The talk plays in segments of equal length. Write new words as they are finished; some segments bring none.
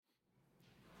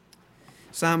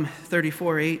Psalm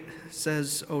 34:8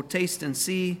 says, "O taste and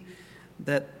see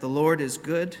that the Lord is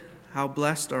good. How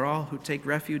blessed are all who take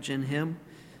refuge in him."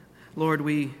 Lord,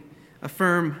 we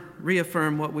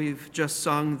reaffirm what we've just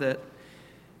sung, that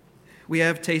we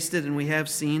have tasted and we have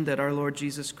seen that our Lord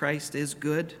Jesus Christ is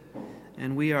good,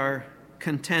 and we are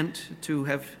content to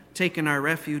have taken our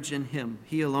refuge in him.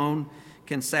 He alone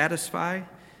can satisfy.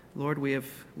 Lord, we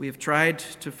have tried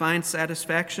to find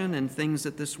satisfaction in things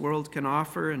that this world can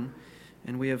offer, and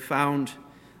we have found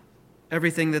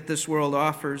everything that this world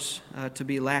offers to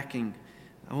be lacking.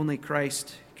 Only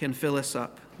Christ can fill us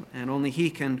up, and only he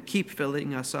can keep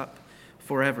filling us up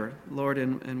forever. Lord,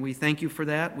 and we thank you for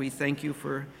that. We thank you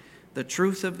for the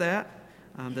truth of that,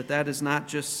 that is not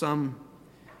just some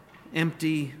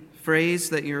empty phrase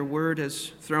that your word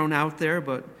has thrown out there,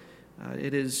 but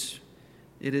it is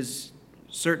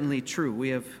certainly true.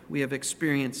 We have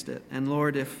experienced it. And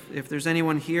Lord, if there's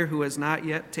anyone here who has not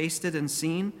yet tasted and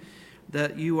seen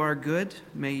that you are good,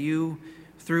 may you,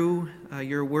 through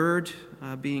your word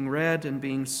being read and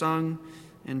being sung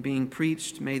and being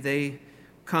preached, may they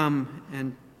come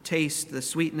and taste the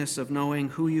sweetness of knowing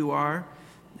who you are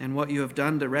and what you have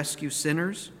done to rescue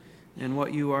sinners and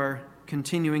what you are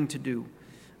continuing to do.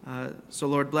 So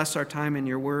Lord, bless our time in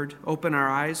your word. Open our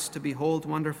eyes to behold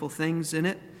wonderful things in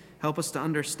it. Help us to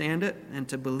understand it and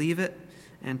to believe it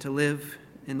and to live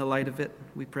in the light of it.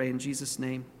 We pray in Jesus'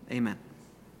 name, amen.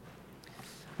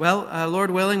 Well, Lord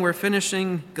willing, we're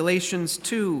finishing Galatians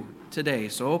 2 today.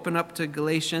 So open up to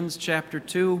Galatians chapter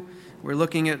 2. We're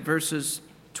looking at verses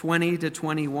 20 to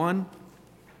 21.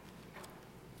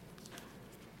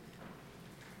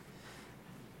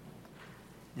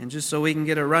 And just so we can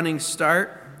get a running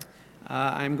start,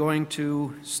 I'm going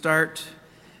to start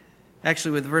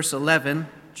actually with verse 11,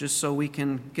 just so we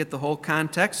can get the whole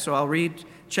context. So I'll read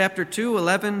chapter 2,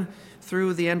 11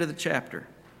 through the end of the chapter.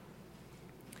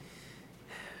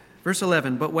 Verse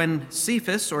 11, "But when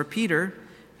Cephas, or Peter,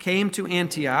 came to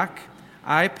Antioch,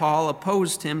 I, Paul,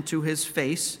 opposed him to his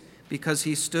face, because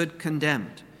he stood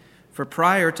condemned. For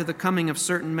prior to the coming of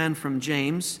certain men from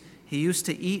James, he used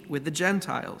to eat with the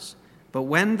Gentiles. But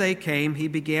when they came, he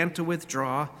began to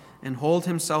withdraw and hold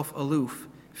himself aloof,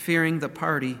 fearing the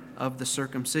party of the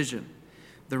circumcision.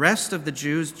 The rest of the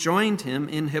Jews joined him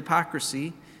in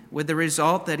hypocrisy, with the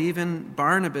result that even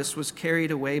Barnabas was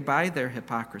carried away by their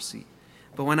hypocrisy.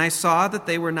 But when I saw that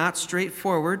they were not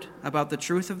straightforward about the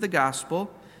truth of the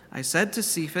gospel, I said to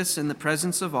Cephas in the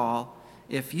presence of all,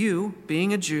 'If you,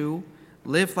 being a Jew,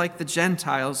 live like the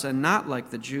Gentiles and not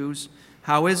like the Jews,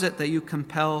 how is it that you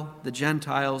compel the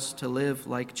Gentiles to live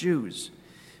like Jews?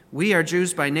 We are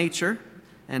Jews by nature,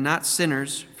 and not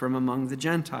sinners from among the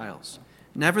Gentiles.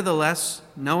 Nevertheless,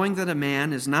 knowing that a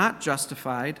man is not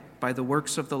justified by the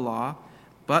works of the law,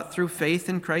 but through faith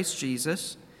in Christ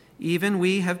Jesus, even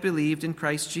we have believed in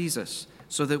Christ Jesus,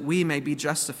 so that we may be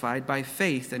justified by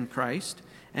faith in Christ,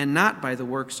 and not by the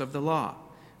works of the law,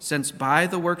 since by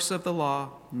the works of the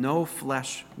law no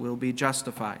flesh will be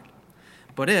justified.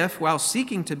 But if, while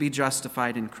seeking to be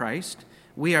justified in Christ,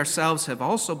 we ourselves have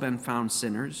also been found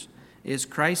sinners, is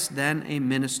Christ then a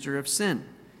minister of sin?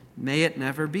 May it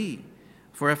never be.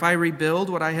 For if I rebuild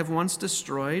what I have once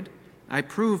destroyed, I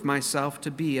prove myself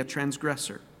to be a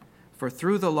transgressor. For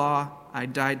through the law I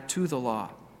died to the law,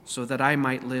 so that I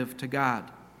might live to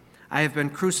God. I have been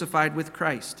crucified with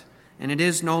Christ, and it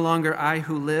is no longer I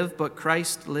who live, but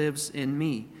Christ lives in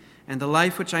me. And the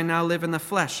life which I now live in the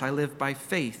flesh, I live by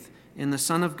faith in the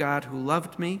Son of God who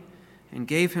loved me and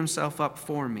gave himself up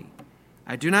for me.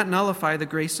 I do not nullify the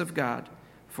grace of God,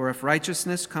 for if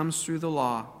righteousness comes through the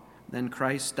law, then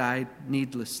Christ died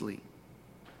needlessly."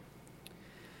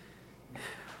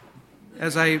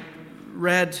 As I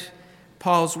read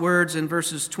Paul's words in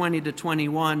verses 20 to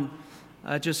 21,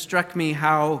 it just struck me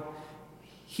how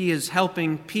he is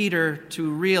helping Peter to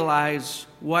realize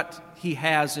what he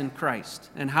has in Christ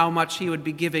and how much he would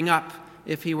be giving up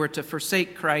if he were to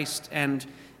forsake Christ and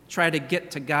try to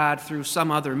get to God through some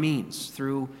other means,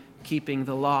 through keeping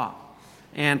the law.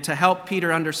 And to help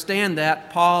Peter understand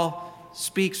that, Paul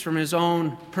speaks from his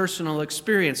own personal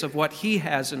experience of what he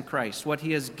has in Christ, what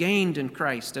he has gained in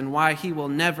Christ, and why he will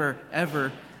never,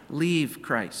 ever leave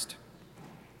Christ.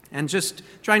 And just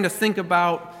trying to think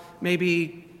about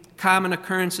maybe common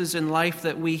occurrences in life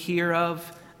that we hear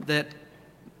of that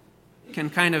can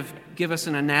kind of give us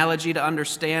an analogy to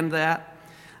understand that.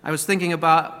 I was thinking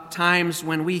about times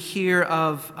when we hear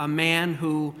of a man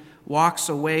who walks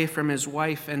away from his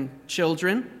wife and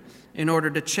children in order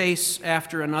to chase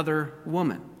after another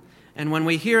woman. And when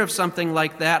we hear of something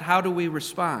like that, how do we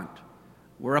respond?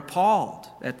 We're appalled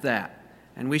at that.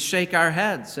 And we shake our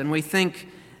heads and we think,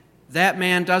 that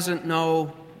man doesn't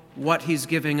know what he's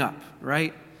giving up,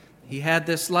 right? He had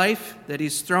this life that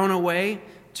he's thrown away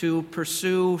to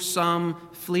pursue some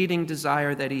fleeting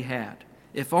desire that he had.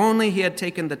 If only he had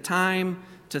taken the time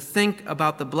to think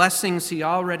about the blessings he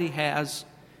already has,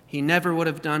 he never would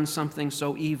have done something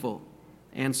so evil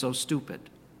and so stupid.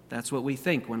 That's what we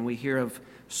think when we hear of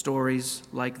stories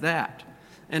like that.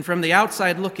 And from the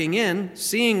outside looking in,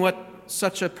 seeing what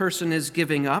such a person is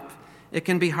giving up, it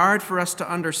can be hard for us to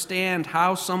understand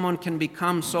how someone can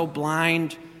become so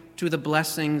blind to the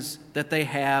blessings that they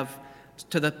have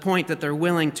to the point that they're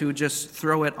willing to just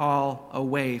throw it all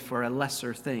away for a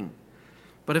lesser thing.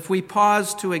 But if we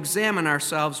pause to examine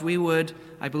ourselves, we would,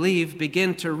 I believe,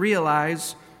 begin to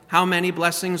realize how many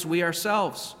blessings we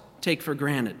ourselves take for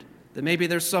granted. That maybe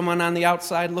there's someone on the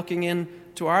outside looking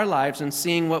into our lives and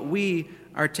seeing what we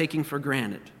are taking for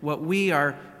granted, what we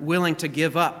are willing to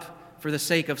give up for the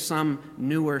sake of some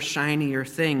newer, shinier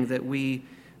thing that we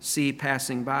see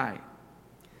passing by.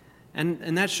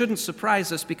 And that shouldn't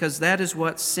surprise us, because that is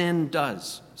what sin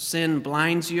does. Sin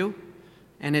blinds you,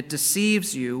 and it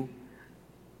deceives you,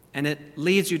 and it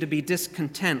leads you to be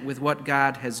discontent with what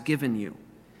God has given you.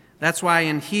 That's why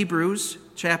in Hebrews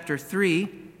chapter 3,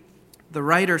 the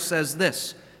writer says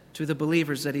this to the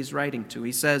believers that he's writing to.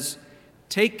 He says,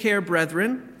 "Take care,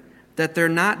 brethren, that there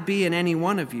not be in any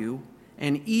one of you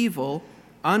an evil,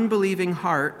 unbelieving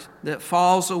heart that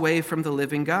falls away from the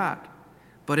living God.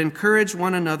 But encourage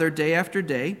one another day after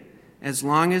day, as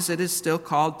long as it is still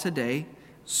called today,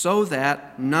 so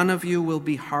that none of you will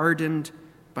be hardened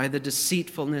by the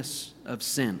deceitfulness of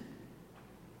sin."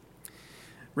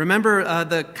 Remember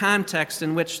the context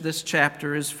in which this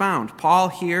chapter is found. Paul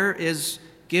here is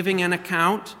giving an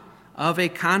account of a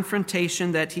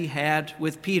confrontation that he had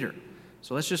with Peter.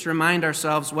 So let's just remind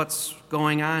ourselves what's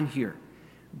going on here.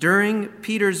 During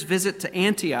Peter's visit to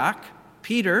Antioch,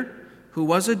 Peter, who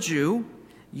was a Jew,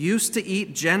 used to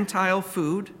eat Gentile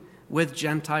food with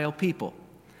Gentile people.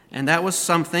 And that was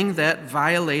something that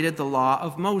violated the law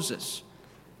of Moses.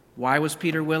 Why was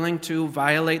Peter willing to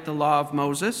violate the law of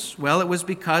Moses? Well, it was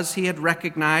because he had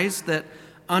recognized that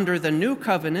under the new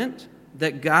covenant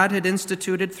that God had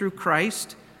instituted through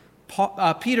Christ,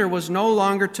 Peter was no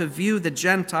longer to view the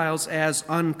Gentiles as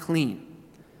unclean.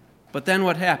 But then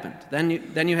what happened?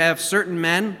 Then you have certain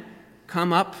men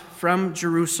come up from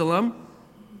Jerusalem,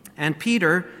 and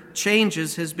Peter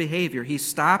changes his behavior. He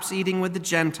stops eating with the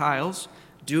Gentiles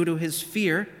due to his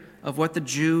fear of what the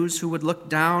Jews who would look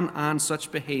down on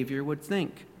such behavior would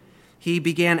think. He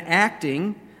began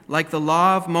acting like the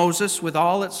law of Moses with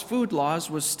all its food laws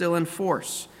was still in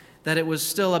force, that it was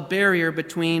still a barrier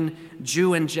between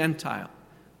Jew and Gentile.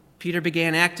 Peter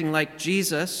began acting like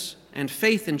Jesus, and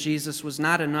faith in Jesus was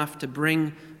not enough to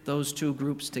bring those two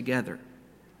groups together.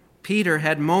 Peter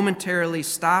had momentarily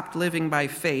stopped living by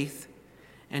faith,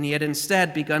 and he had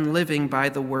instead begun living by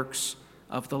the works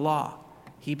of the law.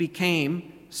 He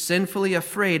became sinfully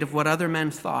afraid of what other men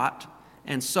thought,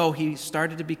 and so he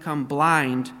started to become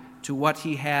blind to what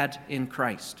he had in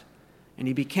Christ. And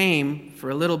he became, for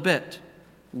a little bit,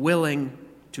 willing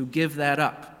to give that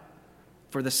up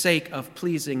for the sake of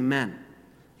pleasing men.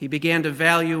 He began to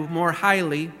value more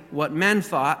highly what men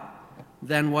thought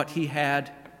than what he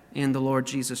had in the Lord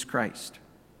Jesus Christ.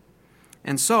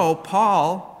 And so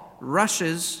Paul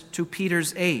rushes to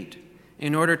Peter's aid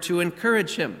in order to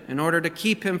encourage him, in order to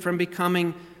keep him from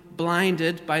becoming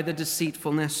blinded by the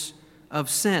deceitfulness of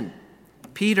sin.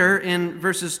 Peter, in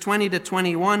verses 20 to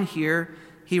 21 here,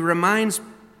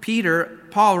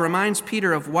 Paul reminds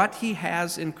Peter of what he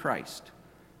has in Christ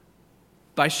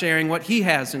by sharing what he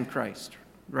has in Christ,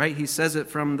 right? He says it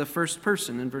from the first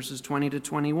person in verses 20 to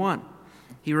 21.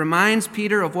 He reminds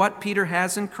Peter of what Peter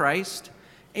has in Christ,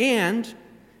 and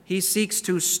he seeks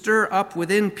to stir up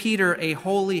within Peter a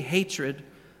holy hatred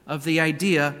of the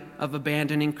idea of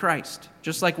abandoning Christ.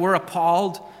 Just like we're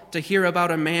appalled to hear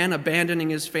about a man abandoning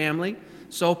his family,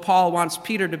 so Paul wants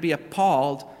Peter to be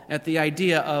appalled at the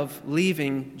idea of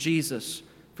leaving Jesus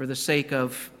for the sake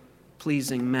of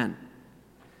pleasing men.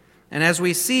 And as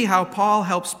we see how Paul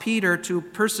helps Peter to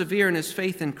persevere in his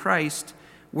faith in Christ,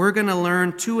 we're going to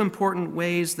learn two important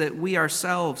ways that we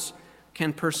ourselves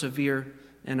can persevere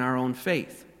in our own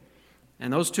faith.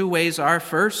 And those two ways are,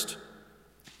 first,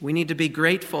 we need to be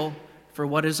grateful for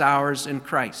what is ours in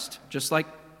Christ. Just like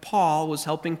Paul was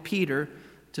helping Peter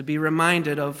to be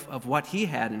reminded of what he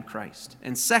had in Christ.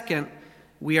 And second,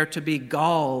 we are to be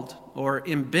galled or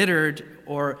embittered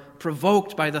or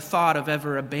provoked by the thought of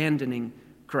ever abandoning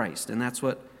Christ. And that's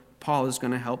what Paul is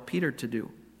going to help Peter to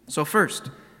do. So first,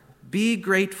 be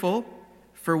grateful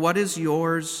for what is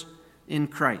yours in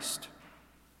Christ.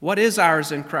 What is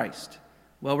ours in Christ?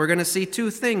 Well, we're going to see two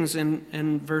things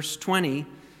in verse 20.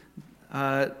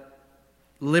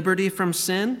 Liberty from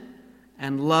sin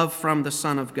and love from the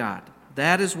Son of God.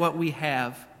 That is what we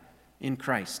have in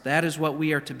Christ. That is what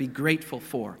we are to be grateful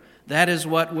for. That is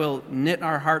what will knit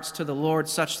our hearts to the Lord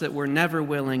such that we're never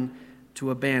willing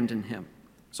to abandon him.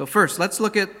 So first, let's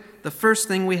look at the first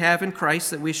thing we have in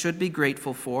Christ that we should be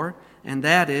grateful for, and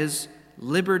that is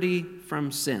liberty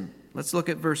from sin. Let's look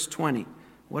at verse 20.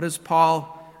 What does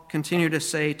Paul continue to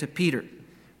say to Peter?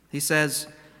 He says,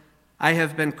 I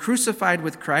have been crucified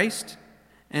with Christ,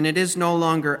 and it is no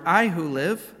longer I who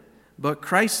live, but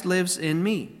Christ lives in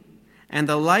me. And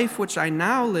the life which I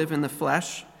now live in the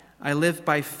flesh, I live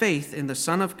by faith in the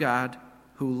Son of God,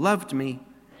 who loved me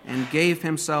and gave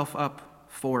himself up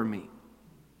for me.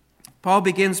 Paul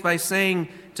begins by saying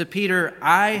to Peter,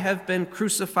 I have been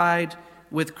crucified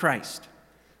with Christ.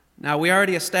 Now, we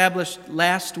already established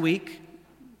last week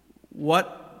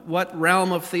what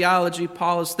realm of theology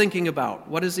Paul is thinking about.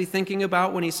 What is he thinking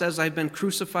about when he says, I've been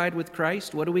crucified with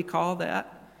Christ? What do we call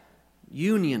that?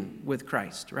 Union with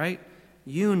Christ, right?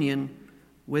 Union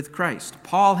with Christ.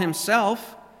 Paul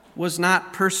himself was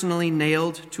not personally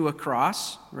nailed to a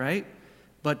cross, right?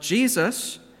 But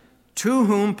Jesus, to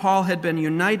whom Paul had been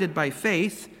united by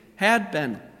faith, had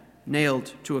been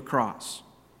nailed to a cross.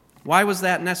 Why was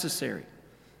that necessary?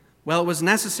 Well, it was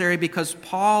necessary because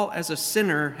Paul, as a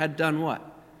sinner, had done what?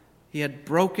 He had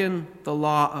broken the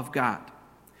law of God.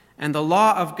 And the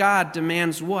law of God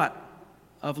demands what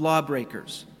of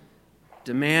lawbreakers?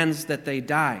 Demands that they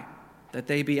die, that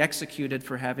they be executed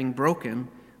for having broken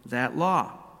that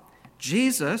law.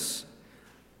 Jesus,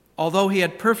 although he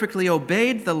had perfectly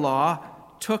obeyed the law,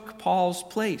 took Paul's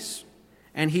place,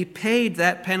 and he paid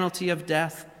that penalty of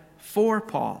death for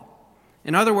Paul.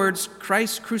 In other words,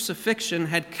 Christ's crucifixion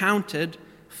had counted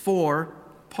for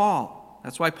Paul.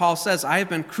 That's why Paul says, I have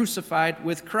been crucified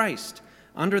with Christ.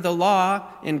 Under the law,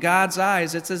 in God's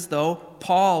eyes, it's as though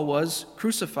Paul was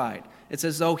crucified. It's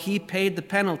as though he paid the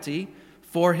penalty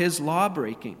for his law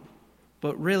breaking.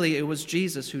 But really, it was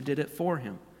Jesus who did it for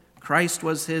him. Christ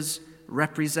was his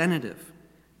representative.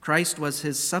 Christ was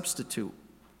his substitute.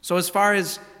 So as far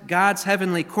as God's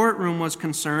heavenly courtroom was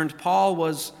concerned, Paul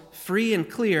was free and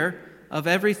clear of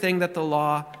everything that the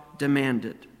law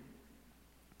demanded.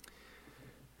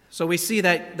 So we see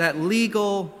that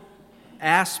legal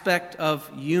aspect of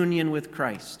union with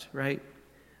Christ, right?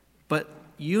 But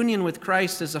union with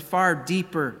Christ is a far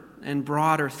deeper and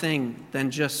broader thing than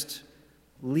just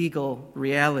legal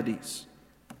realities.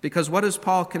 Because what does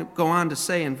Paul go on to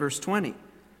say in verse 20?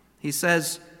 He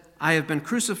says, I have been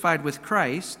crucified with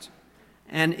Christ,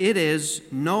 and it is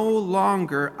no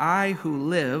longer I who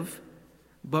live,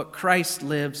 but Christ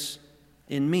lives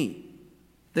in me.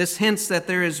 This hints that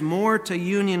there is more to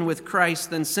union with Christ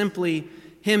than simply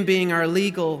him being our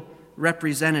legal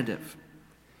representative.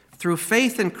 Through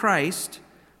faith in Christ,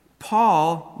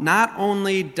 Paul not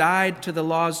only died to the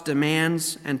law's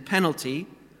demands and penalty,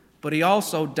 but he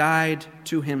also died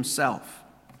to himself.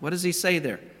 What does he say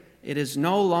there? It is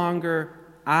no longer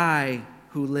I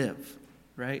who live,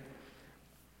 right?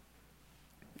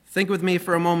 Think with me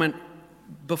for a moment.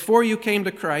 Before you came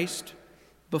to Christ,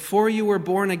 before you were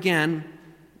born again,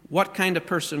 what kind of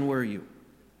person were you?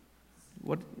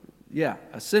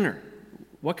 A sinner.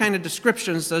 What kind of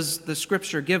descriptions does the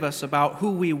Scripture give us about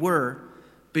who we were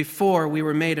before we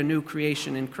were made a new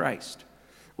creation in Christ?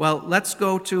 Well, let's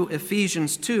go to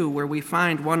Ephesians 2, where we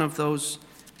find one of those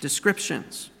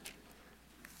descriptions.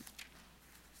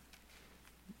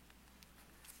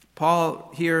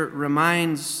 Paul here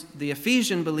reminds the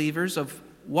Ephesian believers of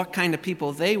what kind of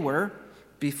people they were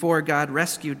before God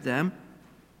rescued them.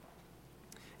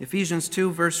 Ephesians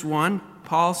 2, verse 1,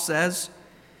 Paul says,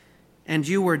 And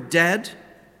you were dead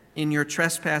in your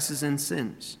trespasses and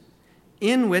sins,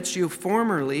 in which you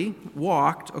formerly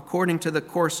walked according to the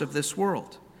course of this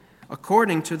world,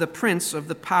 according to the prince of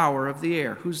the power of the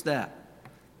air. Who's that?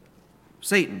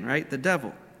 Satan, right? The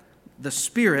devil. The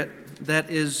spirit that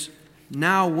is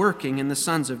now working in the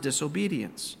sons of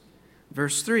disobedience.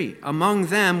 Verse 3, Among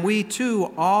them we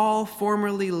too all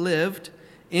formerly lived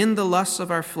in the lusts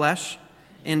of our flesh,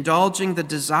 indulging the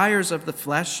desires of the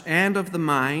flesh and of the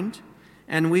mind,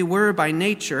 and we were by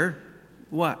nature,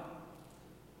 what?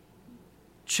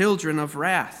 Children of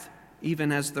wrath,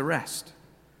 even as the rest.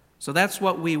 So that's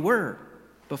what we were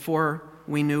before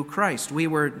we knew Christ. We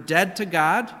were dead to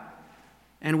God,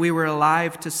 and we were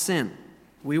alive to sin.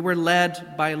 We were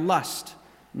led by lust,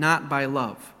 not by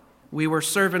love. We were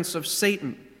servants of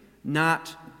Satan,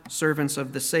 not servants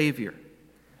of the Savior.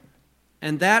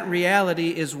 And that reality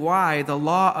is why the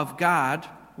law of God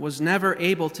was never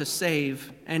able to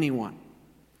save anyone.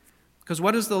 Because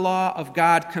what does the law of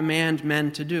God command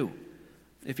men to do?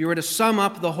 If you were to sum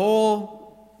up the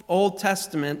whole Old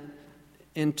Testament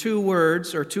in 2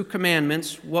 words or 2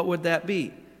 commandments, what would that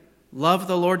be? Love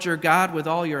the Lord your God with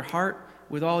all your heart,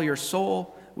 with all your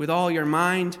soul, with all your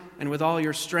mind, and with all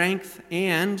your strength,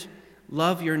 and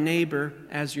love your neighbor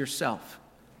as yourself.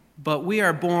 But we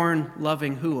are born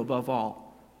loving who above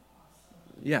all?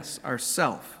 Yes,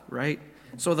 ourself, right?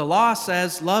 So the law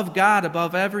says, love God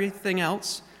above everything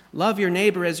else, love your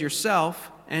neighbor as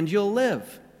yourself, and you'll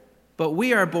live. But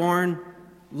we are born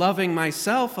loving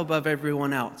myself above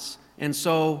everyone else, and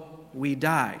so we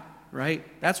die, right?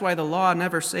 That's why the law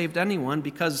never saved anyone,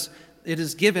 because it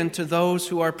is given to those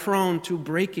who are prone to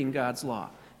breaking God's law.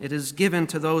 It is given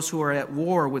to those who are at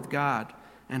war with God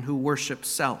and who worship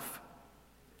self.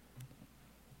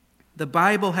 The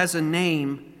Bible has a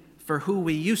name for who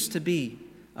we used to be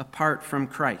apart from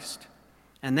Christ.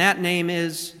 And that name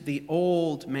is the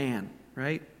old man,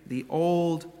 right? The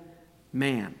old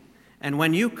man. And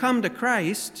when you come to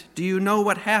Christ, do you know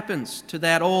what happens to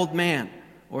that old man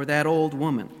or that old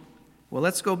woman? Well,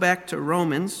 let's go back to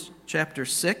Romans chapter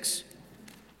 6.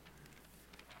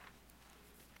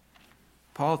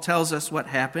 Paul tells us what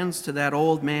happens to that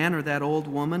old man or that old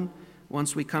woman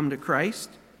once we come to Christ.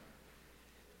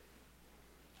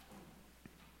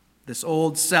 This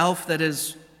old self that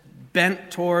is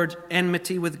bent toward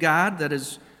enmity with God, that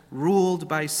is ruled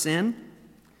by sin.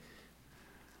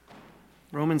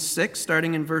 Romans 6,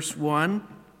 starting in verse 1,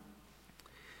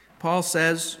 Paul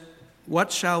says,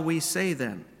 "What shall we say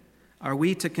then? Are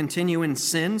we to continue in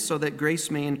sin so that grace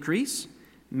may increase?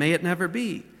 May it never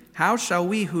be. How shall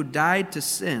we who died to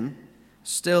sin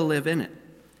still live in it?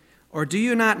 Or do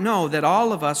you not know that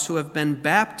all of us who have been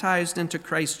baptized into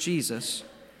Christ Jesus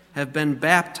have been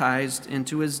baptized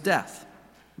into his death?"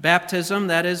 Baptism,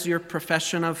 that is your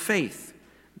profession of faith.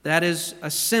 That is a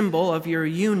symbol of your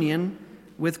union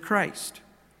with Christ.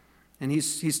 And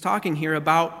he's talking here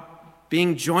about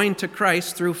being joined to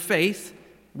Christ through faith,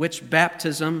 which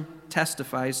baptism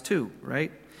testifies to,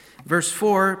 right? Verse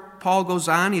 4, Paul goes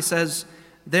on, he says,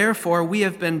 "Therefore we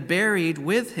have been buried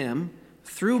with him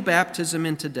through baptism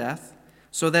into death,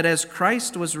 so that as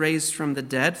Christ was raised from the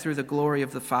dead through the glory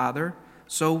of the Father,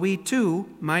 so we too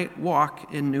might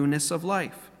walk in newness of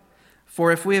life.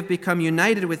 For if we have become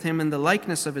united with him in the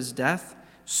likeness of his death,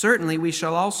 certainly we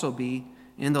shall also be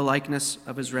in the likeness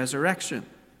of his resurrection.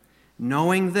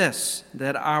 Knowing this,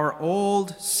 that our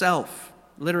old self,"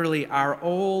 literally our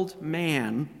old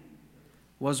man,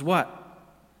 "was" what?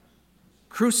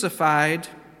 "Crucified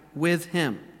with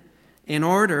him, in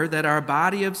order that our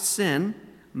body of sin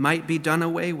might be done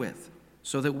away with,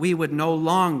 so that we would no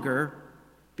longer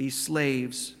be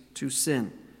slaves to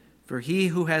sin. For he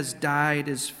who has died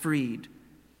is freed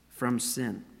from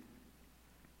sin."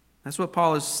 That's what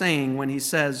Paul is saying when he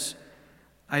says,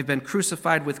 "I've been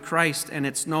crucified with Christ, and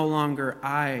it's no longer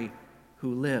I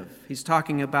who live." He's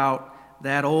talking about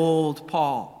that old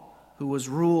Paul who was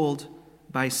ruled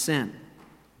by sin.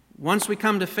 Once we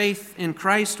come to faith in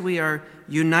Christ, we are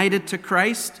united to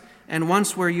Christ. And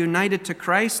once we're united to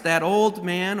Christ, that old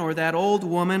man or that old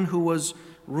woman who was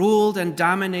ruled and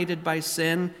dominated by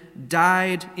sin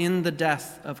died in the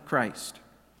death of Christ,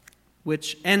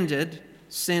 which ended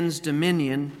sin's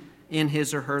dominion in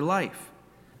his or her life.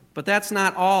 But that's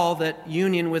not all that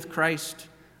union with Christ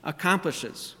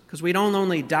accomplishes, because we don't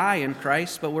only die in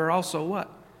Christ, but we're also what?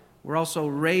 We're also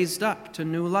raised up to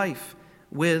new life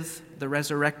with the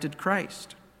resurrected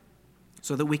Christ,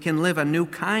 so that we can live a new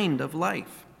kind of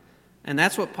life. And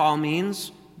that's what Paul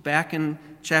means back in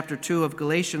chapter 2 of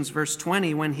Galatians, verse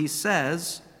 20, when he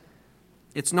says,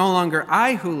 "It's no longer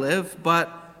I who live,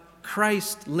 but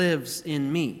Christ lives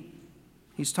in me."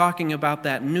 He's talking about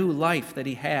that new life that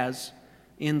he has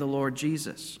in the Lord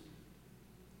Jesus.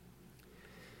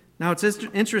 Now, it's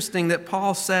interesting that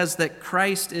Paul says that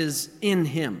Christ is in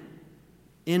him.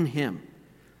 In him.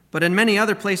 But in many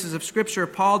other places of Scripture,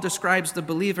 Paul describes the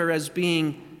believer as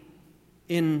being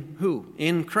in who?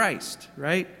 In Christ,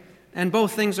 right? And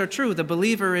both things are true. The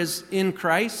believer is in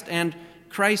Christ, and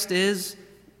Christ is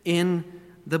in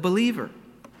the believer.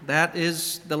 That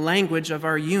is the language of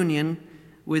our union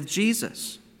with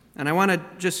Jesus. And I want to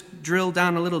just drill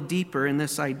down a little deeper in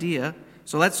this idea.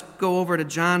 So let's go over to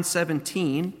John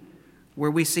 17,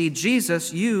 where we see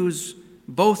Jesus use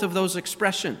both of those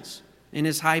expressions in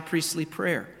his high priestly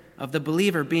prayer, of the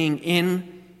believer being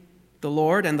in the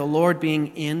Lord and the Lord being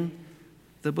in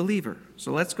the believer.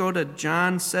 So let's go to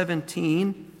John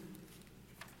 17.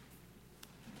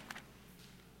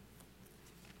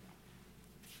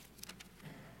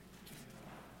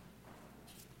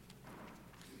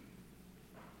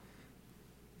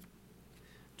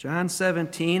 John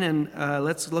 17, and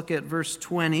let's look at verse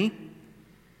 20.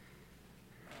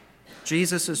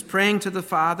 Jesus is praying to the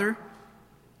Father.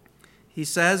 He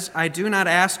says, I do not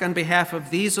ask on behalf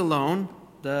of these alone,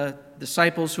 the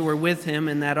disciples who were with him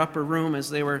in that upper room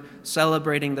as they were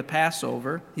celebrating the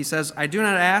Passover. He says, I do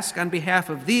not ask on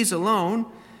behalf of these alone,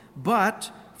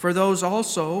 but for those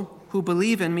also who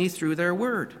believe in me through their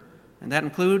word. And that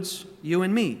includes you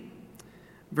and me.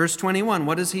 Verse 21,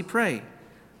 what does he pray?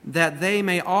 That they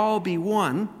may all be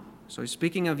one. So he's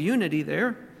speaking of unity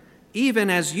there. Even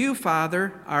as you,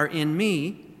 Father, are in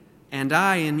me, and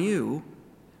I in you,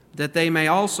 that they may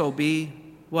also be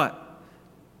what?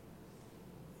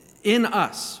 In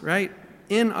us, right?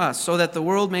 In us, so that the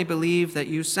world may believe that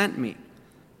you sent me.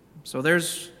 So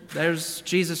there's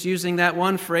Jesus using that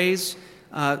one phrase,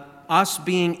 us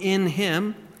being in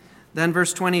him. Then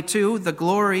verse 22, the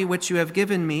glory which you have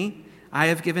given me, I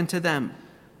have given to them,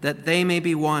 that they may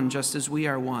be one, just as we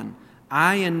are one.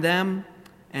 I in them,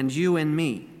 and you in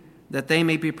me, that they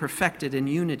may be perfected in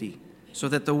unity, so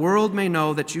that the world may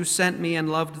know that you sent me and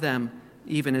loved them,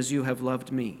 even as you have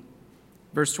loved me.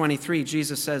 Verse 23,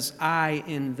 Jesus says, I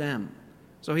in them.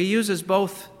 So he uses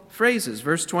both phrases.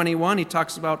 Verse 21, he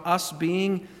talks about us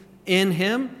being in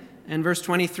him, and verse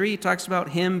 23, he talks about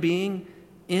him being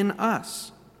in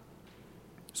us.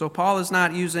 So Paul is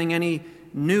not using any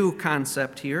new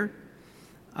concept here.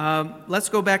 Let's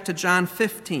go back to John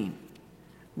 15,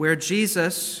 where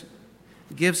Jesus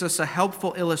gives us a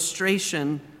helpful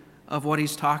illustration of what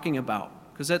he's talking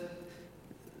about. Because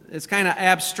it's kind of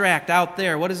abstract out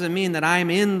there. What does it mean that I'm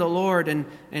in the Lord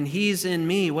and he's in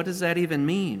me? What does that even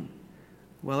mean?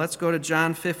 Well, let's go to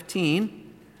John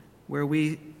 15, where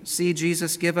we see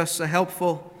Jesus give us a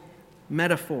helpful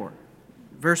metaphor.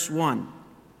 Verse 1,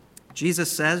 Jesus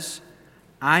says,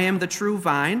 I am the true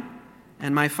vine,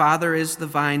 and my Father is the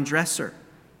vine dresser.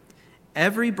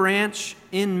 Every branch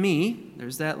in me,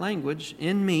 there's that language,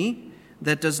 in me,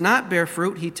 that does not bear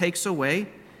fruit, he takes away,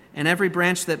 and every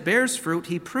branch that bears fruit,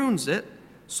 he prunes it,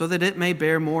 so that it may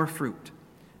bear more fruit.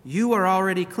 You are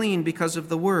already clean because of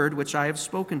the word which I have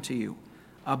spoken to you.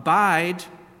 Abide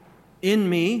in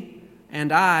me,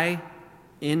 and I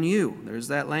in you. There's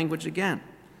that language again.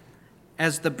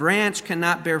 As the branch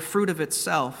cannot bear fruit of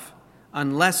itself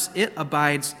unless it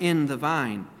abides in the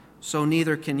vine, so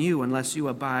neither can you unless you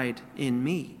abide in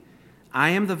me.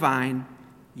 I am the vine,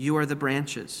 you are the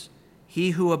branches.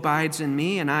 He who abides in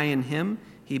me and I in him,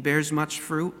 he bears much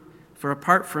fruit, for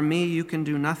apart from me you can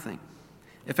do nothing.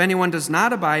 If anyone does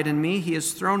not abide in me, he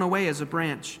is thrown away as a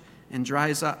branch and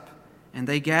dries up, and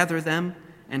they gather them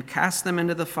and cast them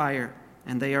into the fire,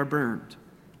 and they are burned.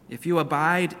 If you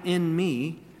abide in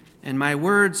me, and my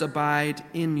words abide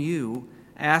in you,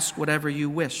 ask whatever you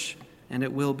wish, and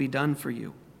it will be done for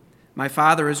you. My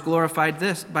Father is glorified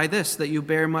by this, that you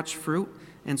bear much fruit,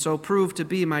 and so prove to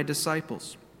be my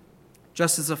disciples.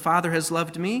 Just as the Father has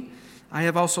loved me, I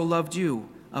have also loved you.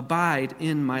 Abide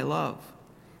in my love.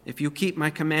 If you keep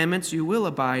my commandments, you will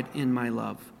abide in my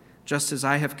love, just as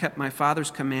I have kept my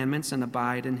Father's commandments and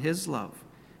abide in his love.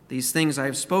 These things I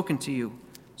have spoken to you,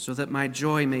 so that my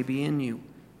joy may be in you,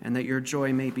 and that your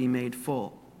joy may be made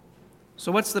full.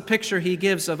 So what's the picture he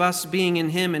gives of us being in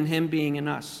him and him being in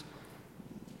us?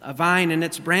 A vine and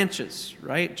its branches,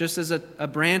 right? Just as a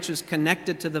branch is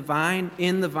connected to the vine,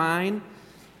 in the vine,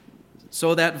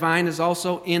 so that vine is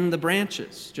also in the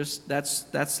branches. Just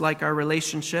that's like our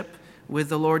relationship with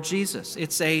the Lord Jesus.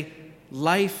 It's a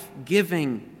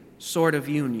life-giving sort of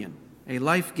union, a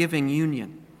life-giving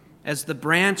union. As the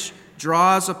branch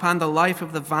draws upon the life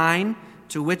of the vine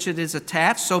to which it is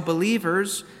attached, so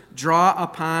believers draw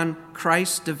upon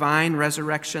Christ's divine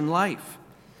resurrection life.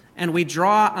 And we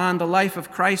draw on the life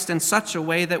of Christ in such a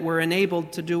way that we're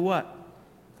enabled to do what?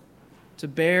 To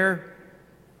bear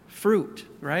fruit,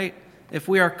 right? If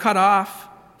we are cut off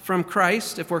from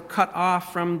Christ, if we're cut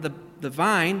off from the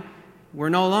vine, we're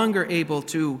no longer able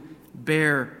to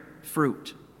bear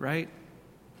fruit, right?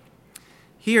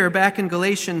 Here, back in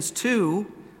Galatians 2,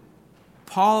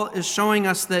 Paul is showing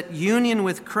us that union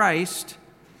with Christ,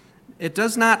 it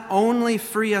does not only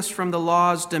free us from the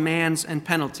law's demands and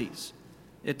penalties.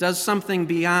 It does something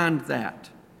beyond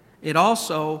that. It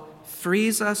also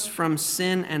frees us from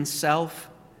sin and self,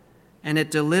 and it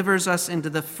delivers us into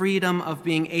the freedom of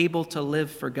being able to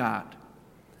live for God.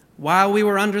 While we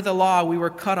were under the law, we were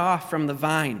cut off from the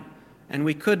vine, and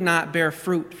we could not bear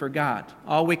fruit for God.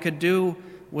 All we could do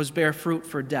was bear fruit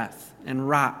for death and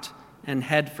rot and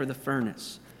head for the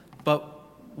furnace. But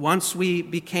once we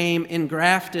became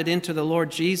engrafted into the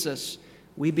Lord Jesus,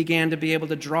 we began to be able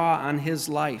to draw on his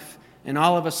life. And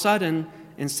all of a sudden,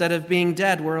 instead of being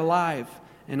dead, we're alive.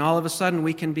 and all of a sudden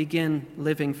we can begin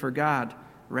living for God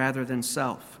rather than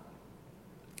self.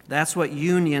 That's what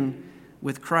union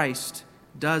with Christ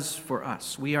does for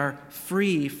us. We are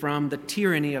free from the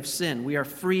tyranny of sin. We are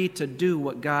free to do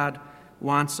what God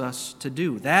wants us to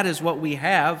do. That is what we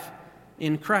have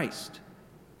in Christ,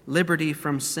 liberty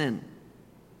from sin.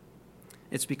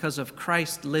 It's because of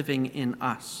Christ living in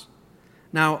us.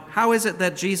 Now, how is it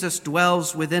that Jesus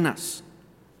dwells within us?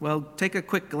 Well, take a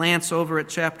quick glance over at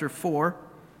chapter 4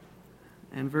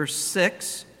 and verse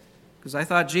 6, because I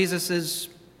thought Jesus is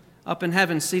up in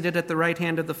heaven, seated at the right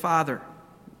hand of the Father.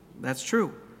 That's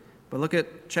true. But look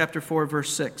at chapter 4,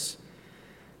 verse 6.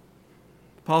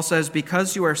 Paul says,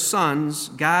 "Because you are sons,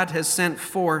 God has sent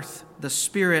forth the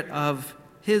Spirit of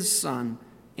His Son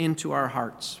into our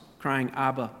hearts, crying,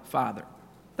 Abba, Father."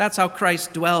 That's how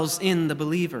Christ dwells in the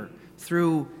believer,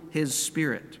 through His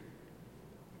Spirit.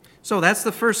 So that's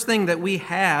the first thing that we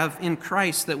have in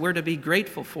Christ that we're to be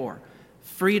grateful for.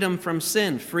 Freedom from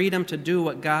sin, freedom to do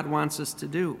what God wants us to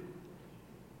do.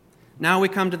 Now we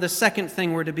come to the second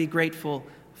thing we're to be grateful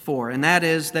for, and that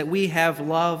is that we have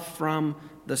love from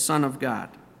the Son of God.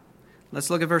 Let's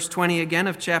look at verse 20 again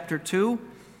of chapter 2.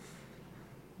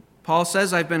 Paul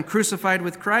says, "I've been crucified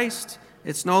with Christ.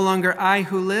 It's no longer I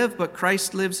who live, but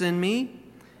Christ lives in me.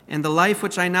 And the life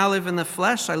which I now live in the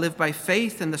flesh, I live by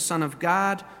faith in the Son of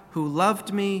God, who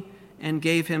loved me and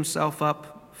gave Himself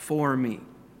up for me."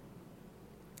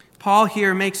 Paul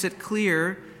here makes it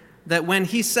clear that when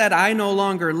he said, "I no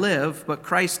longer live, but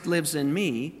Christ lives in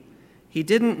me," he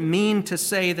didn't mean to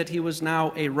say that he was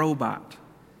now a robot.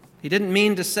 He didn't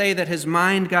mean to say that his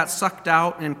mind got sucked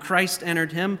out and Christ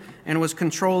entered him and was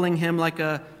controlling him like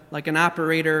an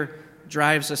operator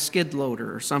drives a skid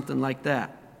loader or something like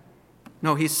that.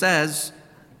 No, he says,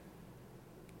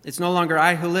 it's no longer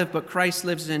I who live, but Christ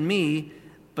lives in me.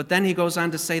 But then he goes on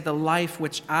to say, the life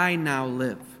which I now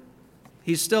live.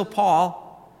 He's still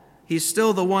Paul. He's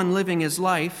still the one living his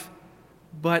life,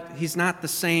 but he's not the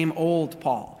same old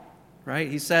Paul, right?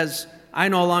 He says, I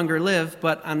no longer live,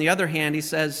 but on the other hand, he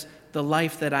says, the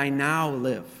life that I now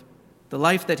live. The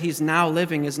life that he's now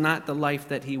living is not the life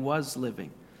that he was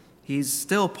living. He's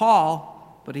still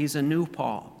Paul, but he's a new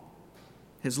Paul.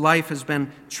 His life has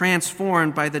been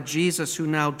transformed by the Jesus who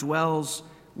now dwells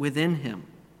within him.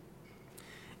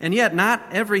 And yet, not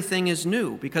everything is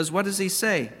new, because what does he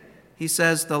say? He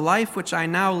says, the life which I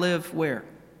now live, where?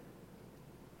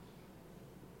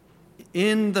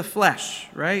 In the flesh,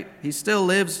 right? He still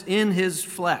lives in his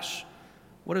flesh.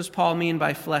 What does Paul mean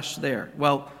by flesh there?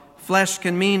 Well, flesh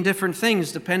can mean different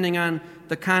things depending on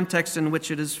the context in which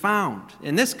it is found.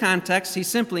 In this context, he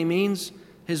simply means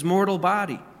his mortal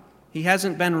body. He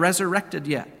hasn't been resurrected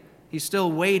yet. He's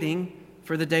still waiting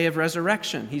for the day of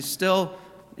resurrection. He's still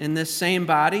in this same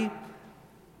body,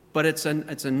 but it's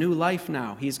a new life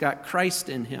now. He's got Christ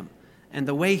in him. And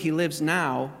the way he lives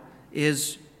now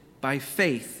is by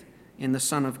faith in the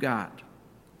Son of God.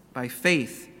 By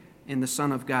faith in the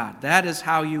Son of God. That is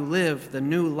how you live the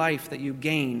new life that you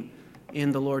gain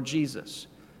in the Lord Jesus.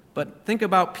 But think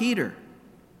about Peter.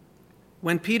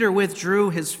 When Peter withdrew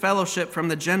his fellowship from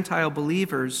the Gentile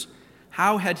believers,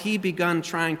 how had he begun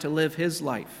trying to live his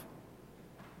life?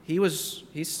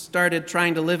 He started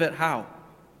trying to live it how?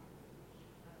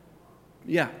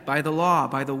 Yeah, by the law,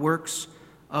 by the works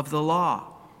of the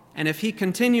law. And if he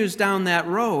continues down that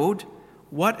road,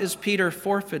 what is Peter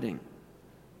forfeiting?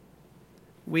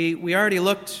 We already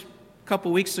looked a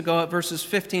couple weeks ago at verses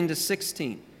 15 to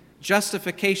 16.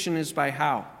 Justification is by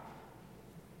how?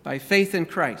 By faith in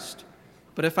Christ.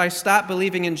 But if I stop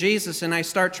believing in Jesus and I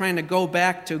start trying to go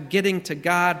back to getting to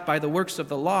God by the works of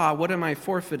the law, what am I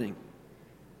forfeiting?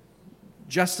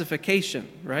 Justification,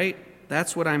 right?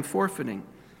 That's what I'm forfeiting.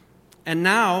 And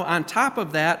now, on top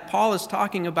of that, Paul is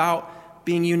talking about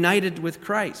being united with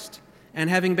Christ. And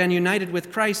having been united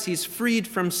with Christ, he's freed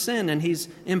from sin and he's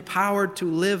empowered to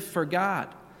live for God.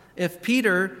 If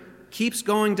Peter keeps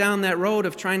going down that road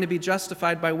of trying to be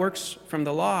justified by works from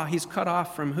the law, he's cut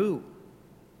off from who?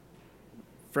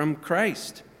 From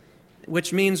Christ.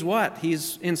 Which means what?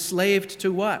 He's enslaved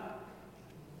to what?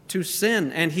 To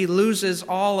sin. And he loses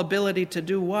all ability to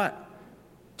do what?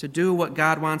 To do what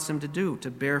God wants him to do, to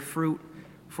bear fruit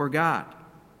for God.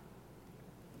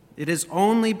 It is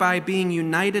only by being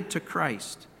united to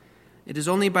Christ, it is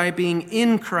only by being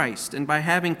in Christ and by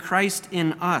having Christ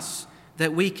in us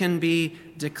that we can be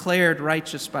declared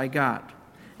righteous by God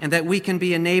and that we can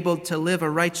be enabled to live a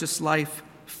righteous life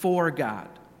for God.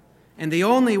 And the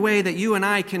only way that you and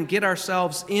I can get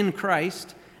ourselves in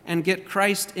Christ and get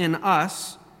Christ in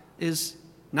us is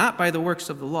not by the works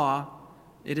of the law,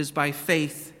 it is by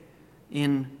faith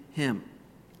in him.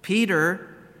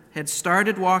 Peter had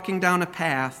started walking down a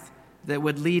path that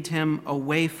would lead him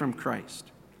away from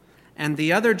Christ. And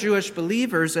the other Jewish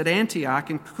believers at Antioch,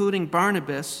 including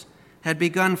Barnabas, had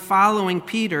begun following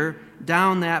Peter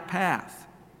down that path.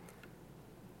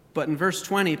 But in verse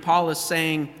 20, Paul is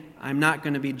saying, I'm not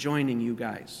going to be joining you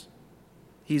guys.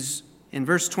 In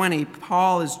verse 20,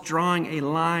 Paul is drawing a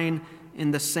line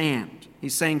in the sand.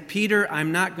 He's saying, Peter,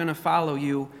 I'm not going to follow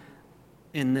you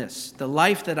in this. The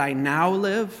life that I now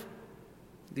live,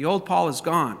 the old Paul is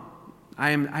gone.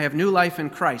 I have new life in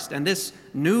Christ. And this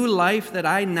new life that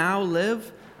I now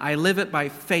live, I live it by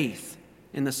faith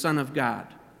in the Son of God.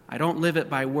 I don't live it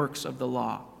by works of the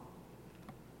law.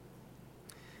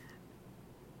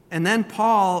 And then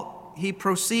Paul, he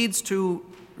proceeds to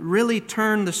really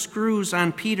turn the screws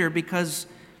on Peter, because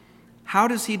how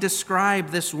does he describe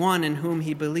this one in whom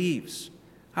he believes?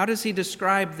 How does he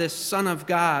describe this Son of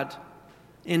God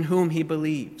in whom he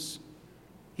believes?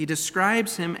 He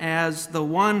describes him as the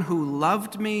one who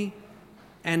loved me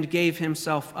and gave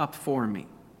himself up for me.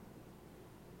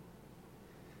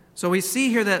 So we see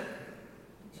here that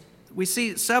we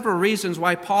see several reasons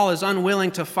why Paul is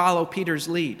unwilling to follow Peter's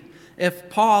lead. If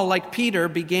Paul, like Peter,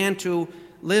 began to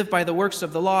live by the works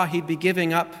of the law, he'd be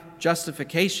giving up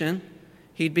justification.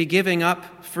 He'd be giving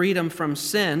up freedom from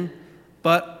sin.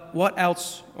 But what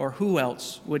else or who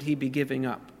else would he be giving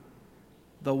up?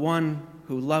 The one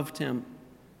who loved him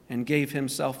and gave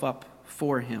himself up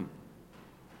for him.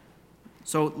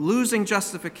 So losing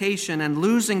justification and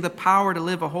losing the power to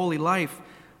live a holy life,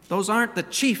 those aren't the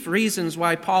chief reasons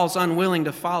why Paul's unwilling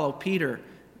to follow Peter,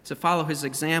 to follow his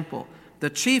example. The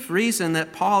chief reason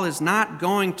that Paul is not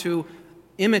going to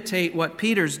imitate what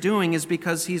Peter's doing is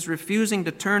because he's refusing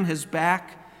to turn his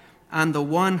back on the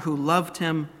one who loved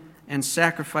him and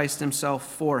sacrificed himself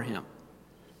for him.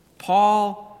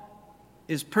 Paul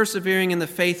is persevering in the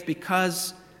faith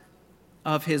because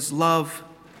of his love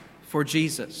for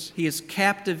Jesus. He is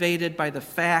captivated by the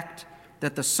fact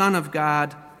that the Son of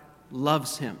God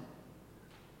loves him.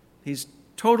 He's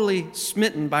totally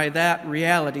smitten by that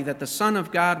reality, that the Son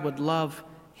of God would love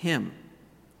him.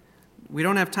 We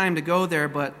don't have time to go there,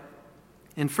 but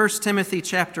in 1 Timothy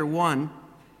chapter 1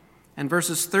 and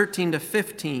verses 13 to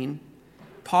 15,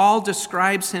 Paul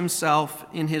describes himself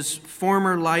in his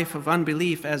former life of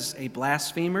unbelief as a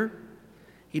blasphemer.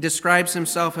 He describes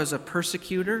himself as a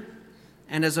persecutor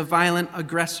and as a violent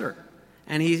aggressor.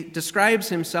 And he describes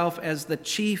himself as the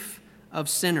chief of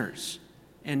sinners.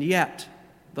 And yet,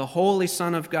 the Holy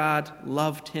Son of God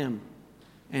loved him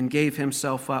and gave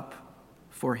himself up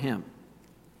for him.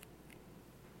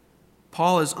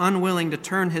 Paul is unwilling to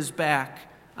turn his back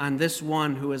on this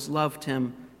one who has loved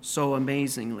him so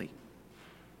amazingly.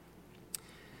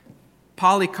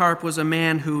 Polycarp was a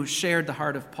man who shared the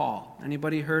heart of Paul.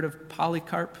 Anybody heard of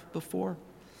Polycarp before?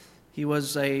 He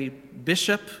was a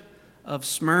bishop of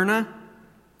Smyrna.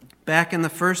 Back in the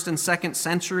 1st and 2nd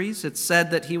centuries, it's said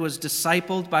that he was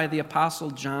discipled by the Apostle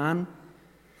John.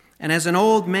 And as an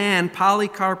old man,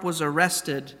 Polycarp was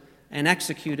arrested and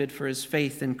executed for his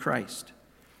faith in Christ.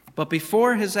 But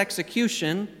before his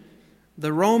execution,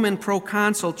 the Roman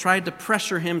proconsul tried to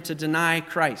pressure him to deny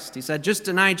Christ. He said, just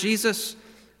deny Jesus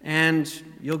and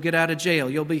you'll get out of jail.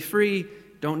 You'll be free.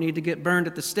 Don't need to get burned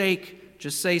at the stake.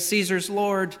 Just say Caesar's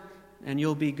Lord and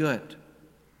you'll be good.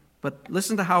 But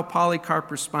listen to how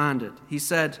Polycarp responded. He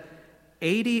said,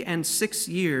 86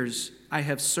 years I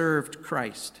have served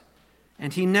Christ,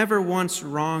 and he never once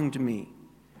wronged me.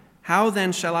 How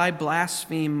then shall I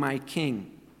blaspheme my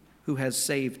king who has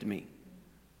saved me?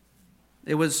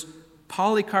 It was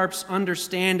Polycarp's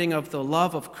understanding of the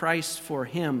love of Christ for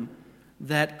him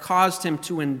that caused him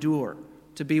to endure,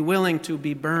 to be willing to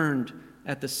be burned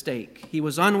at the stake. He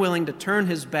was unwilling to turn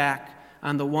his back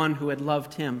on the one who had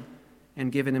loved him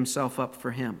and given himself up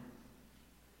for him.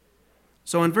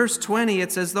 So in verse 20,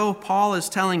 it's as though Paul is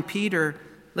telling Peter,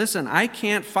 listen, I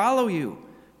can't follow you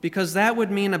because that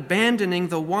would mean abandoning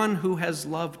the one who has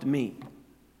loved me.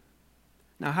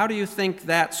 Now, how do you think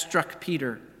that struck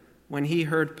Peter when he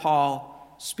heard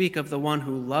Paul speak of the one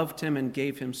who loved him and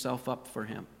gave himself up for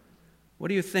him? What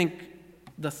do you think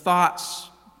the thoughts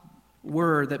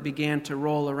were that began to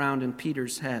roll around in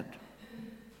Peter's head?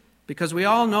 Because we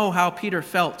all know how Peter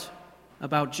felt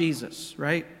about Jesus,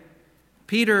 right?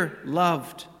 Peter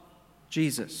loved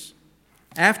Jesus.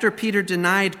 After Peter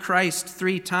denied Christ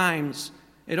 3 times,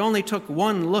 it only took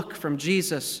one look from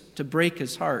Jesus to break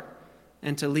his heart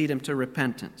and to lead him to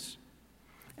repentance.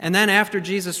 And then after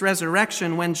Jesus'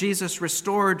 resurrection, when Jesus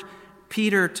restored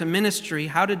Peter to ministry,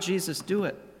 how did Jesus do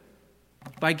it?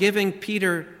 By giving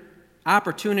Peter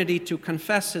opportunity to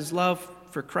confess his love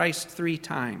for Christ 3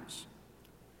 times.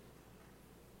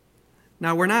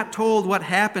 Now, we're not told what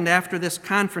happened after this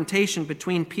confrontation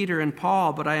between Peter and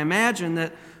Paul, but I imagine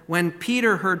that when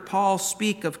Peter heard Paul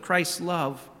speak of Christ's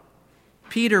love,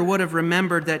 Peter would have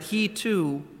remembered that he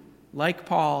too, like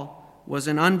Paul, was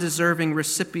an undeserving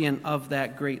recipient of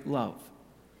that great love.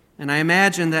 And I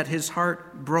imagine that his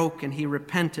heart broke and he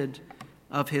repented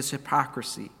of his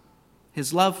hypocrisy.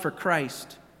 His love for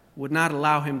Christ would not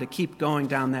allow him to keep going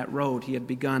down that road he had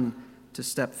begun to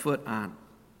step foot on.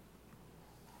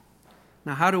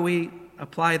 Now, how do we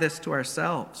apply this to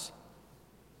ourselves?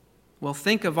 Well,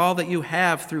 think of all that you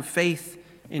have through faith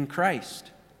in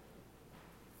Christ.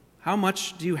 How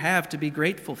much do you have to be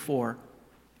grateful for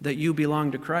that you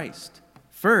belong to Christ?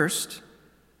 First,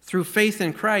 through faith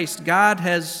in Christ, God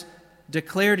has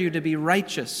declared you to be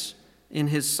righteous in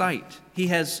His sight. He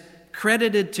has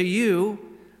credited to you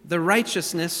the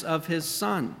righteousness of His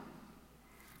Son.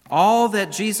 All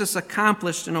that Jesus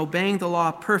accomplished in obeying the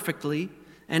law perfectly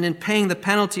and in paying the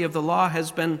penalty of the law has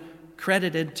been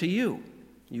credited to you.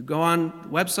 You go on the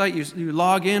website, you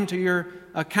log into your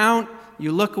account,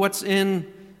 you look what's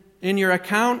in your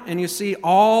account, and you see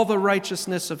all the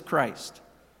righteousness of Christ.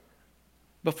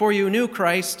 Before you knew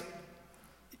Christ,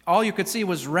 all you could see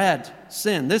was red,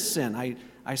 sin, this sin.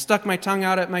 I stuck my tongue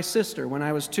out at my sister when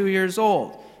I was 2 years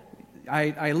old.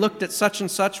 I looked at such and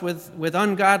such with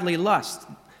ungodly lust.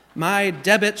 My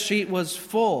debit sheet was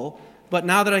full, but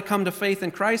now that I come to faith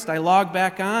in Christ, I log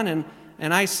back on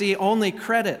and I see only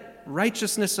credit,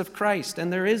 righteousness of Christ,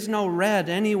 and there is no red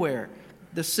anywhere.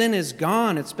 The sin is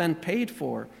gone. It's been paid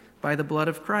for by the blood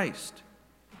of Christ.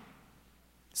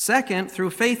 Second,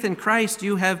 through faith in Christ,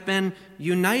 you have been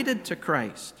united to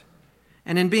Christ.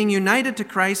 And in being united to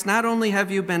Christ, not only have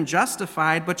you been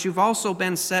justified, but you've also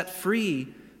been set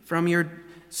free from your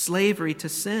slavery to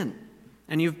sin.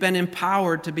 And you've been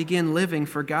empowered to begin living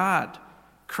for God.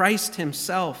 Christ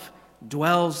Himself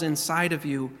dwells inside of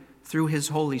you through His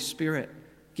Holy Spirit,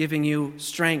 giving you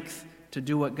strength to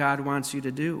do what God wants you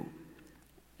to do.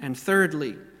 And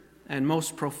thirdly, and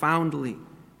most profoundly,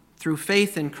 through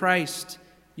faith in Christ,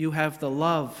 you have the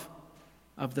love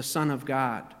of the Son of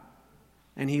God.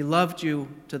 And He loved you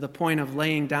to the point of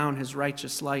laying down His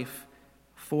righteous life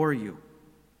for you.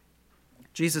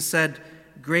 Jesus said,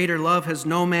 "Greater love has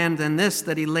no man than this,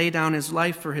 that He lay down His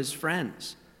life for His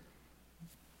friends."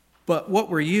 But what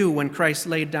were you when Christ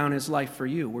laid down His life for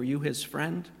you? Were you His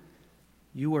friend?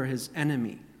 You were His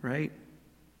enemy, right?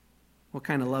 What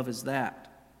kind of love is that?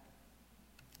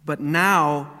 But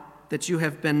now that you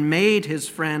have been made His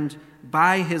friend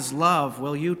by His love,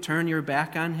 will you turn your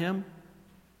back on Him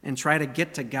and try to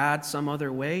get to God some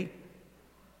other way?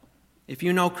 If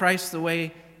you know Christ the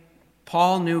way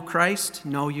Paul knew Christ,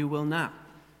 no, you will not.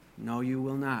 No, you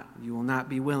will not. You will not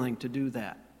be willing to do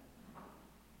that.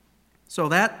 So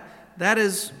that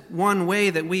is one way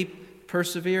that we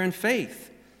persevere in faith.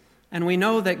 And we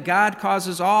know that God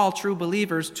causes all true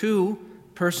believers to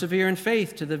persevere in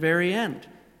faith to the very end.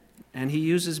 And He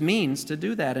uses means to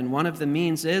do that. And one of the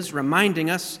means is reminding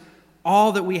us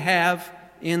all that we have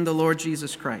in the Lord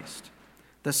Jesus Christ.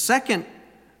 The second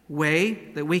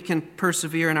way that we can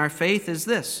persevere in our faith is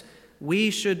this: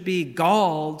 we should be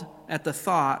galled at the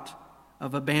thought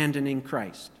of abandoning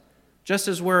Christ. Just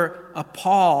as we're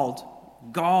appalled,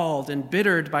 galled, and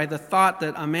embittered by the thought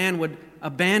that a man would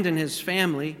abandon his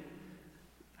family,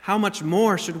 how much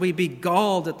more should we be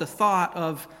galled at the thought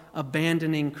of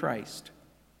abandoning Christ?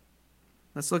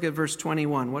 Let's look at verse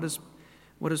 21. What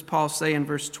does Paul say in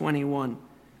verse 21?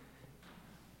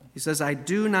 He says, "I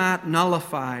do not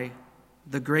nullify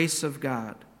the grace of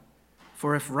God.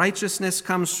 For if righteousness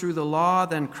comes through the law,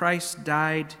 then Christ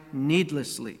died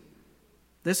needlessly."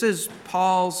 This is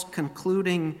Paul's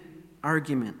concluding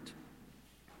argument.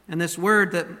 And this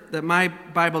word that my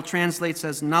Bible translates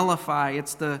as nullify,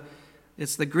 it's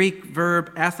the Greek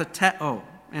verb atheteo,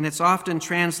 and it's often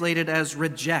translated as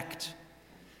reject.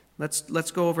 Let's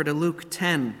go over to Luke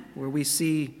 10, where we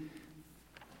see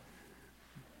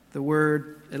the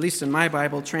word, at least in my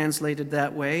Bible, translated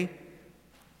that way.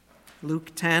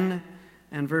 Luke 10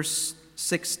 and verse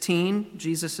 16,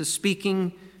 Jesus is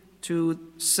speaking to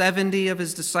 70 of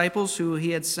His disciples who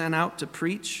He had sent out to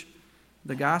preach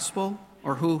the gospel,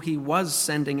 or who He was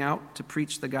sending out to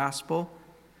preach the gospel.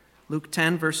 Luke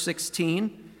 10, verse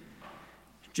 16,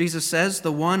 Jesus says,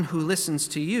 "The one who listens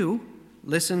to you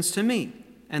listens to me.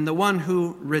 And the one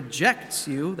who rejects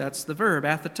you," that's the verb,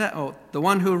 atheteo, "the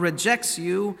one who rejects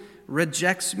you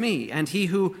rejects me. And he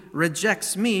who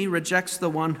rejects me rejects the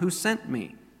one who sent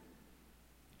me."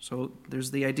 So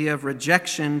there's the idea of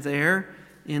rejection there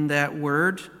in that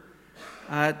word.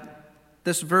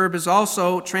 This verb is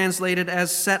also translated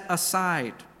as set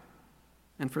aside.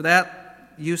 And for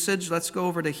that, usage, let's go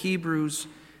over to Hebrews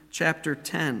chapter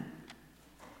 10.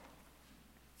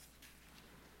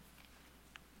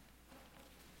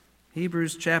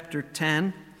 Hebrews chapter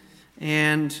 10,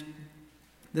 and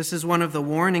this is one of the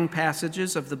warning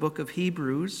passages of the book of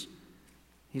Hebrews.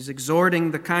 He's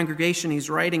exhorting the congregation he's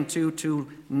writing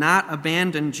to not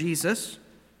abandon Jesus,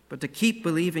 but to keep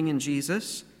believing in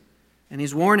Jesus. And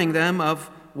he's warning them of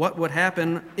what would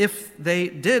happen if they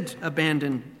did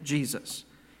abandon Jesus.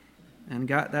 And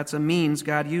that's a means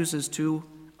God uses to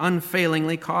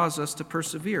unfailingly cause us to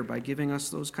persevere by giving us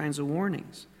those kinds of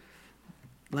warnings.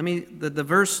 The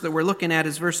verse that we're looking at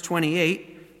is verse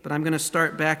 28, but I'm going to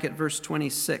start back at verse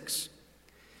 26.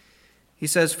 He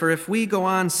says, "For if we go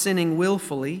on sinning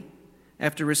willfully,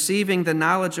 after receiving the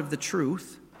knowledge of the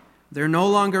truth, there no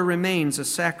longer remains a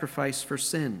sacrifice for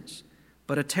sins,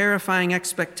 but a terrifying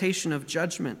expectation of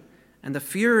judgment and the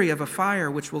fury of a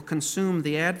fire which will consume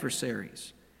the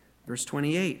adversaries." Verse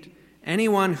 28,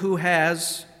 "Anyone who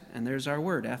has," and there's our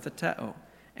word, atheteo,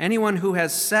 "anyone who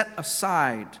has set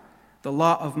aside the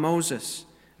law of Moses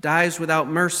dies without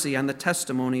mercy on the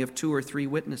testimony of 2 or 3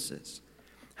 witnesses.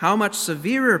 How much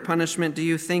severer punishment do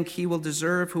you think he will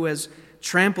deserve who has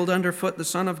trampled underfoot the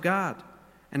Son of God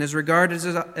and has regarded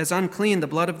as unclean the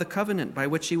blood of the covenant by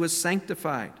which he was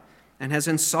sanctified and has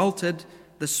insulted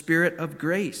the Spirit of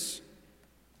grace?"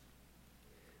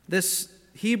 This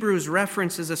Hebrews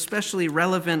reference is especially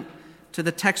relevant to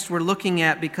the text we're looking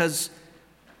at because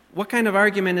what kind of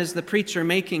argument is the preacher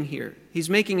making here? He's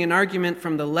making an argument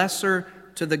from the lesser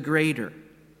to the greater.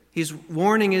 He's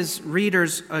warning his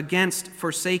readers against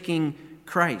forsaking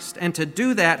Christ. And to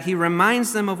do that, he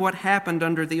reminds them of what happened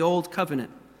under the old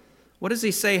covenant. What does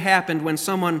he say happened when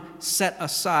someone set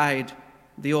aside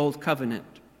the old covenant?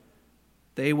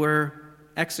 They were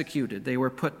executed. They were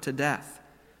put to death.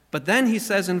 But then he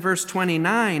says in verse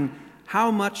 29,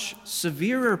 how much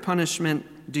severer punishment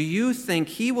do you think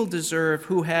he will deserve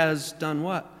who has done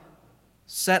what?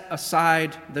 Set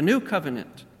aside the new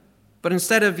covenant. But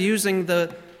instead of using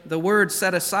the word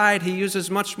set aside, he uses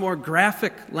much more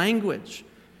graphic language.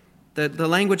 The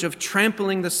language of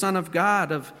trampling the Son of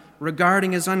God, of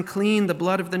regarding as unclean the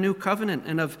blood of the new covenant,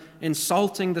 and of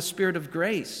insulting the Spirit of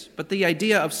grace. But the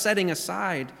idea of setting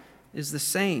aside is the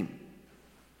same.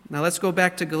 Now let's go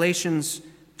back to Galatians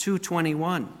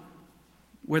 2:21,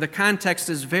 where the context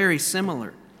is very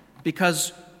similar.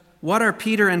 Because what are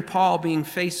Peter and Paul being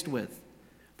faced with?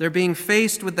 They're being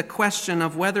faced with the question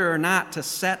of whether or not to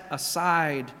set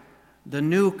aside the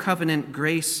new covenant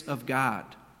grace of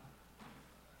God.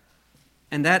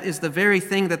 And that is the very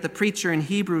thing that the preacher in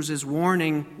Hebrews is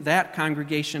warning that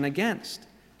congregation against.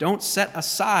 Don't set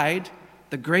aside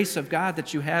the grace of God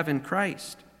that you have in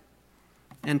Christ.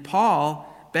 And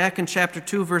Paul, back in chapter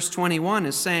 2, verse 21,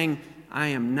 is saying, I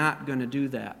am not going to do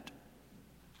that.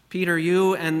 Peter,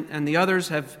 you and the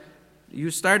others you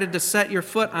started to set your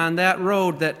foot on that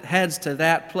road that heads to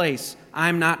that place.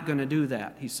 I'm not going to do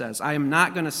that, he says. I am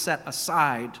not going to set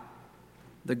aside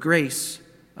the grace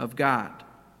of God.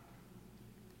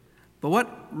 But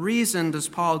what reason does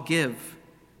Paul give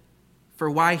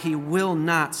for why he will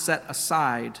not set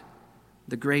aside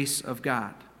the grace of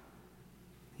God?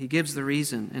 He gives the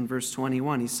reason in verse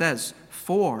 21. He says,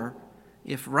 "For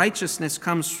if righteousness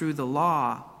comes through the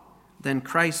law, then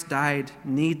Christ died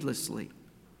needlessly."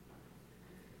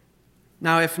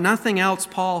 Now, if nothing else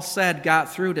Paul said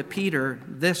got through to Peter,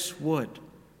 this would.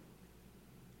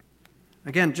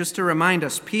 Again, just to remind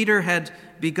us, Peter had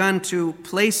begun to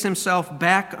place himself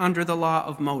back under the law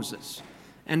of Moses.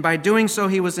 And by doing so,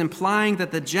 he was implying that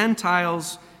the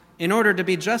Gentiles, in order to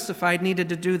be justified, needed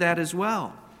to do that as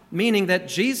well. Meaning that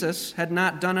Jesus had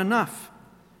not done enough.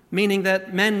 Meaning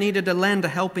that men needed to lend a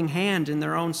helping hand in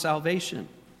their own salvation.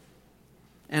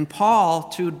 And Paul,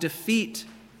 to defeat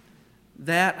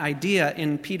that idea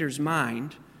in Peter's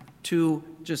mind, to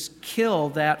just kill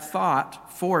that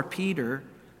thought for Peter,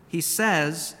 he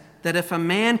says that if a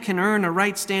man can earn a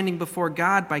right standing before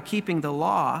God by keeping the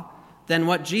law, then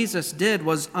what Jesus did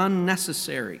was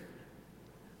unnecessary.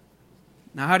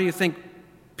 Now, how do you think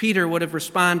Peter would have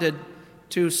responded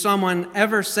to someone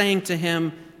ever saying to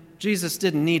him, Jesus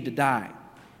didn't need to die?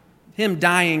 Him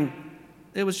dying,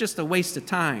 it was just a waste of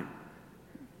time.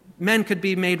 Men could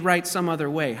be made right some other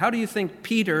way. How do you think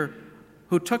Peter,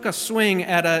 who took a swing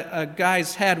at a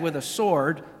guy's head with a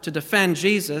sword to defend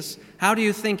Jesus, how do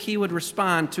you think he would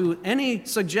respond to any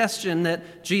suggestion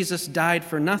that Jesus died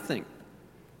for nothing?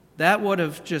 That would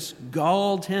have just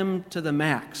galled him to the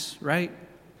max, right?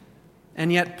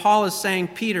 And yet Paul is saying,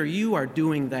 Peter, you are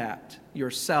doing that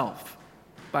yourself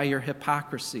by your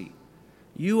hypocrisy.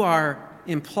 You are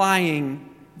implying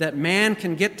that man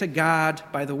can get to God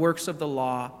by the works of the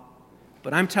law.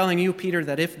 But I'm telling you, Peter,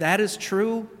 that if that is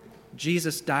true,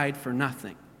 Jesus died for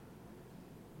nothing.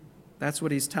 That's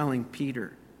what he's telling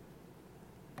Peter.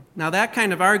 Now, that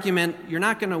kind of argument, you're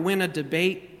not going to win a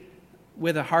debate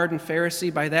with a hardened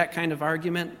Pharisee by that kind of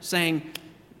argument, saying,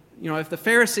 if the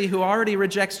Pharisee who already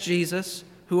rejects Jesus,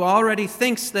 who already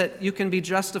thinks that you can be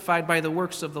justified by the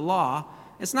works of the law,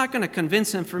 it's not going to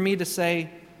convince him for me to say,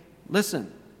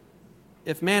 listen,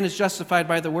 if man is justified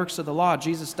by the works of the law,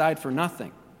 Jesus died for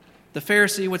nothing. The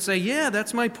Pharisee would say, yeah,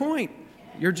 that's my point.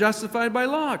 You're justified by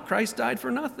law. Christ died for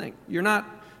nothing. You're not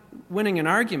winning an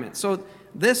argument. So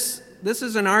this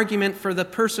is an argument for the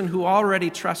person who already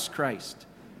trusts Christ,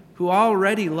 who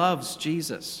already loves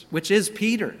Jesus, which is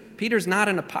Peter. Peter's not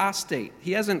an apostate.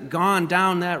 He hasn't gone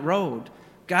down that road.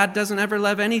 God doesn't ever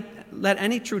let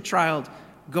any true child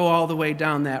go all the way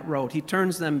down that road. He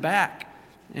turns them back,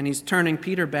 and he's turning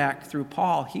Peter back through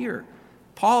Paul here.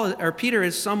 Peter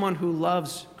is someone who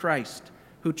loves Christ,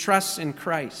 who trusts in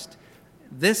Christ.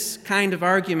 This kind of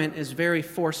argument is very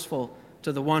forceful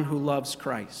to the one who loves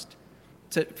Christ.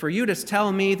 For you to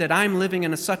tell me that I'm living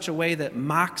in such a way that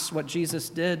mocks what Jesus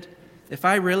did, if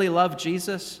I really love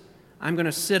Jesus, I'm going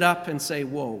to sit up and say,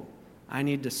 whoa, I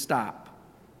need to stop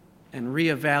and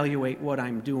reevaluate what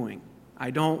I'm doing. I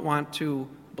don't want to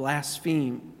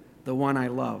blaspheme the one I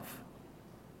love.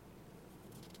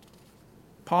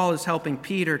 Paul is helping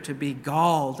Peter to be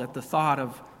galled at the thought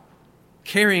of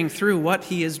carrying through what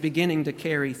he is beginning to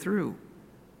carry through.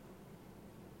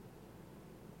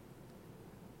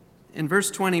 In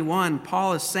verse 21,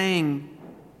 Paul is saying,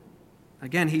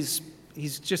 again, he's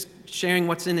just sharing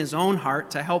what's in his own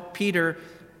heart to help Peter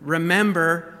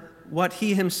remember what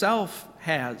he himself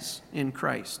has in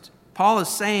Christ. Paul is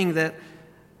saying that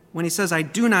when he says, I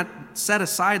do not set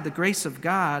aside the grace of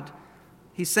God,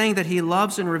 he's saying that he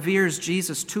loves and reveres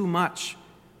Jesus too much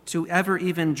to ever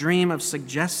even dream of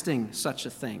suggesting such a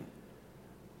thing.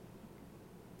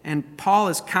 And Paul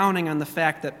is counting on the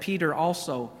fact that Peter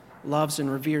also loves and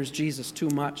reveres Jesus too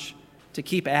much to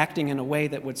keep acting in a way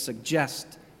that would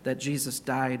suggest that Jesus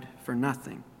died for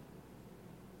nothing.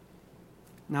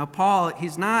 Now, Paul,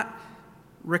 he's not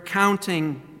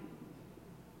recounting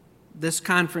this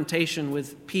confrontation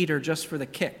with Peter just for the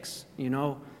kicks,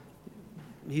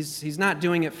 He's not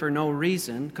doing it for no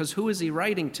reason, because who is he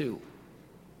writing to?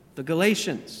 The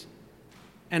Galatians.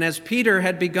 And as Peter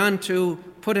had begun to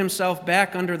put himself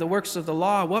back under the works of the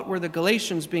law, what were the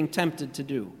Galatians being tempted to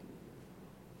do?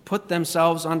 Put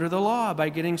themselves under the law by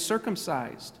getting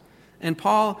circumcised. And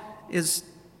Paul is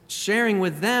sharing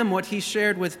with them what he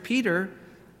shared with Peter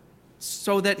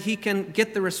so that he can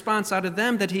get the response out of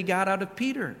them that he got out of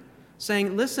Peter,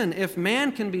 saying, listen, if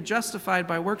man can be justified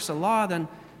by works of law, then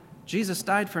Jesus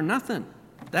died for nothing.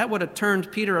 That would have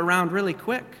turned Peter around really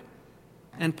quick.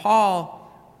 And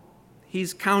Paul,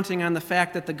 he's counting on the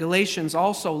fact that the Galatians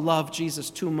also love Jesus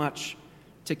too much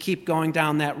to keep going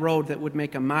down that road that would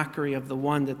make a mockery of the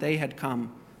one that they had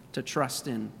come to trust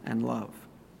in and love.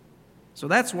 So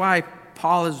that's why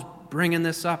Paul is bringing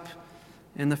this up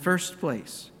in the first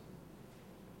place.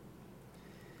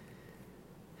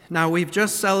 Now, we've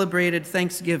just celebrated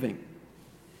Thanksgiving.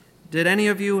 Did any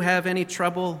of you have any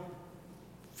trouble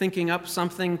thinking up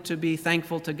something to be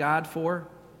thankful to God for?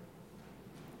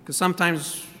 Because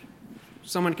sometimes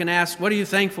someone can ask, what are you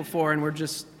thankful for? And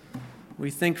we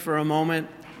think for a moment,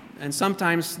 and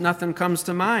sometimes nothing comes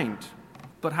to mind.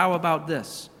 But how about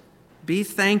this? Be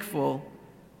thankful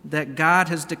that God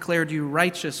has declared you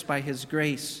righteous by his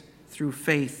grace through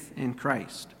faith in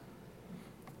Christ.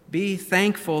 Be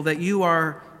thankful that you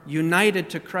are united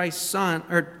to Christ's Son,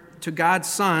 or to God's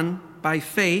Son by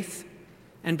faith,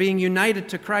 and being united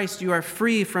to Christ, you are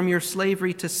free from your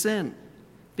slavery to sin.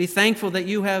 Be thankful that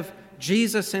you have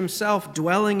Jesus himself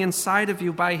dwelling inside of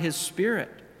you by his Spirit,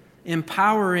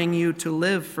 empowering you to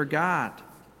live for God.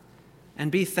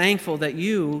 And be thankful that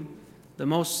you, the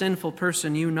most sinful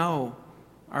person you know,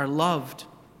 are loved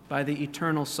by the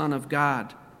eternal Son of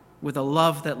God with a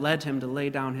love that led him to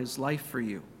lay down his life for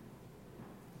you.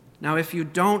 Now, if you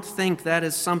don't think that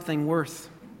is something worth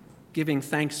giving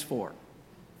thanks for,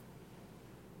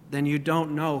 then you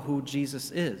don't know who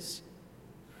Jesus is.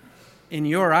 In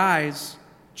your eyes,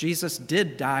 Jesus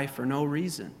did die for no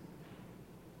reason.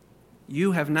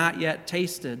 You have not yet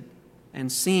tasted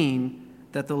and seen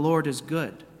that the Lord is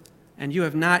good, and you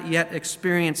have not yet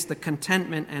experienced the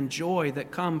contentment and joy that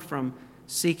come from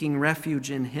seeking refuge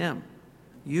in him.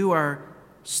 You are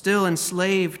still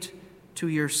enslaved to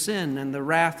your sin, and the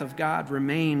wrath of God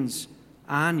remains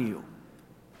on you.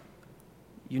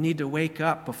 You need to wake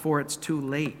up before it's too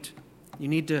late. You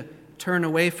need to turn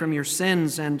away from your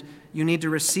sins and you need to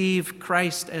receive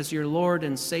Christ as your Lord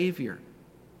and Savior.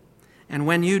 And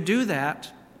when you do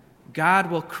that, God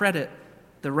will credit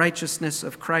the righteousness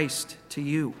of Christ to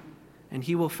you, and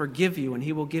he will forgive you, and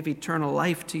he will give eternal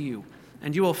life to you.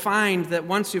 And you will find that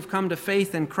once you've come to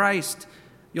faith in Christ,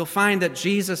 you'll find that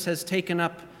Jesus has taken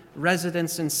up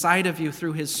residence inside of you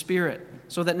through his Spirit,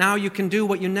 so that now you can do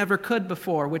what you never could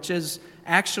before, which is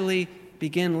actually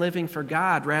begin living for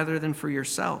God rather than for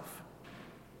yourself.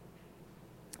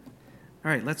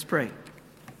 All right, let's pray.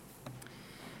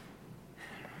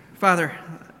 Father,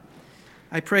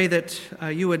 I pray that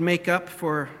you would make up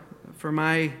for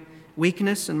my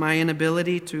weakness and my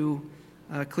inability to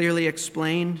clearly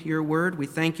explain your word. We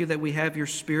thank you that we have your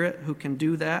Spirit who can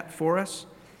do that for us.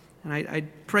 And I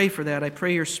pray for that. I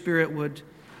pray your Spirit would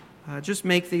just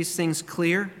make these things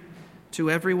clear to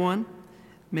everyone.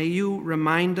 May you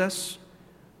remind us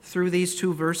through these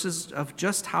two verses of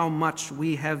just how much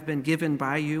we have been given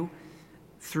by you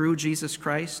through Jesus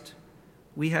Christ.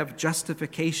 We have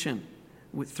justification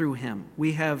through him.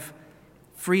 We have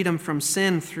freedom from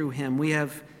sin through him. We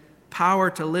have power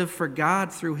to live for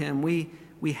God through him.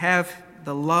 We have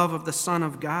the love of the Son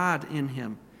of God in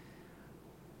him.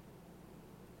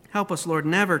 Help us, Lord,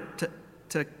 never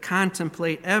to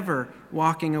contemplate ever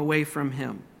walking away from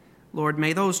him. Lord,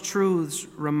 may those truths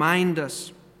remind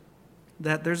us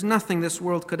that there's nothing this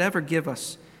world could ever give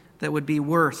us that would be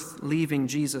worth leaving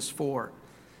Jesus for.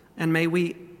 And may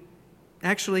we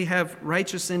actually have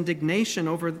righteous indignation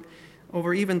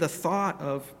over even the thought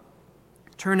of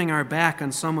turning our back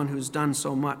on someone who's done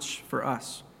so much for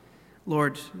us.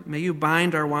 Lord, may you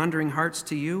bind our wandering hearts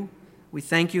to you. We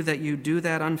thank you that you do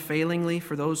that unfailingly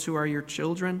for those who are your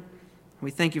children.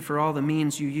 We thank you for all the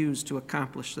means you use to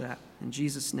accomplish that. In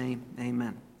Jesus' name,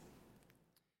 amen.